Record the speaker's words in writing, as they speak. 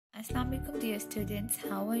Assalamualaikum dear students,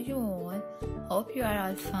 how are you all? Hope you are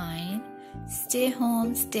all fine. Stay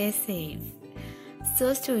home, stay safe.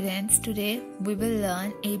 So students, today we will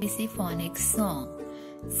learn ABC phonics song.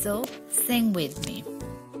 So sing with me.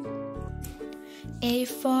 A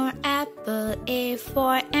for apple, A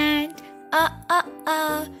for ant,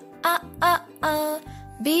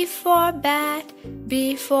 B for bat,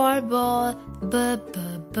 B for ball, B.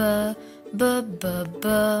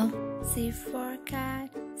 C for cat,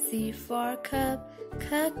 C for cup,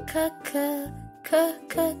 c.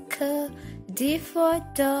 D for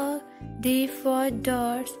dog, D for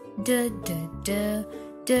doors, D.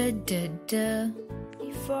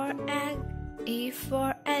 E for egg, E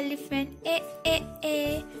for elephant, A.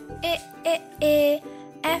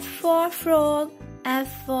 F for frog,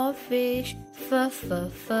 F for fish, F.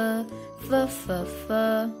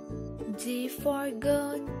 G for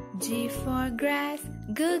goat, G for grass,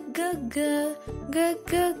 G.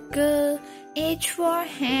 H for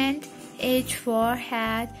hand, H for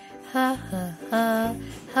hat, H.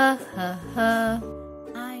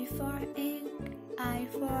 I for ink, I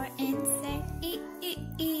for insect, E.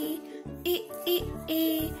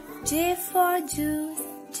 J for juice,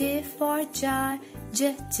 J for jar,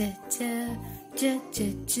 J.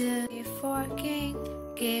 K for king,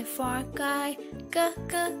 K for kite, K.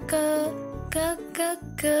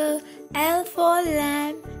 L for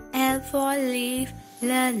lamb, L for leaf,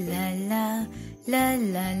 La. M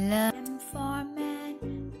for man,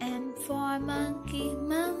 M for monkey,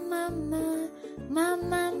 Ma.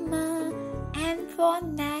 N for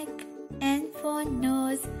neck, N for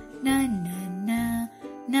nose, Na.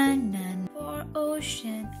 For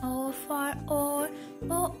ocean, O for oar,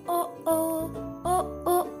 O.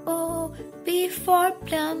 P for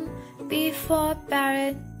plum, P for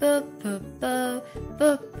parrot, B.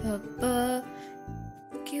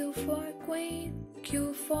 Q for queen,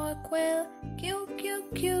 Q for quail,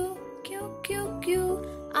 Q.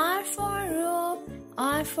 R for rope,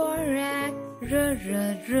 R for rat,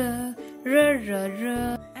 R.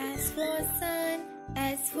 S for sun,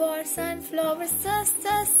 S for sunflower, S.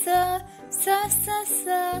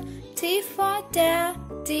 T for tap,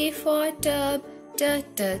 T for tub, D.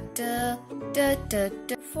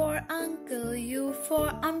 For uncle, U for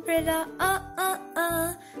umbrella,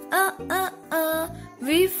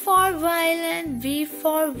 V for violin, V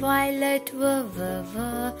for violet, V.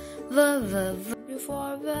 W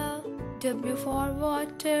for well, W for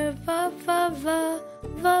water, V.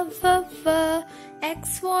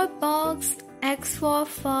 X for box, X for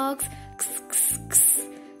fox, X.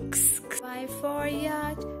 Y for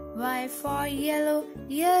yacht, Y for yellow,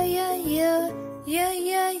 yeah.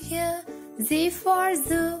 Z for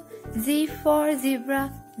zoo, Z for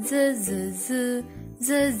zebra, Z.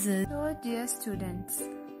 So dear students,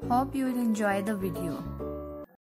 hope you will enjoy the video.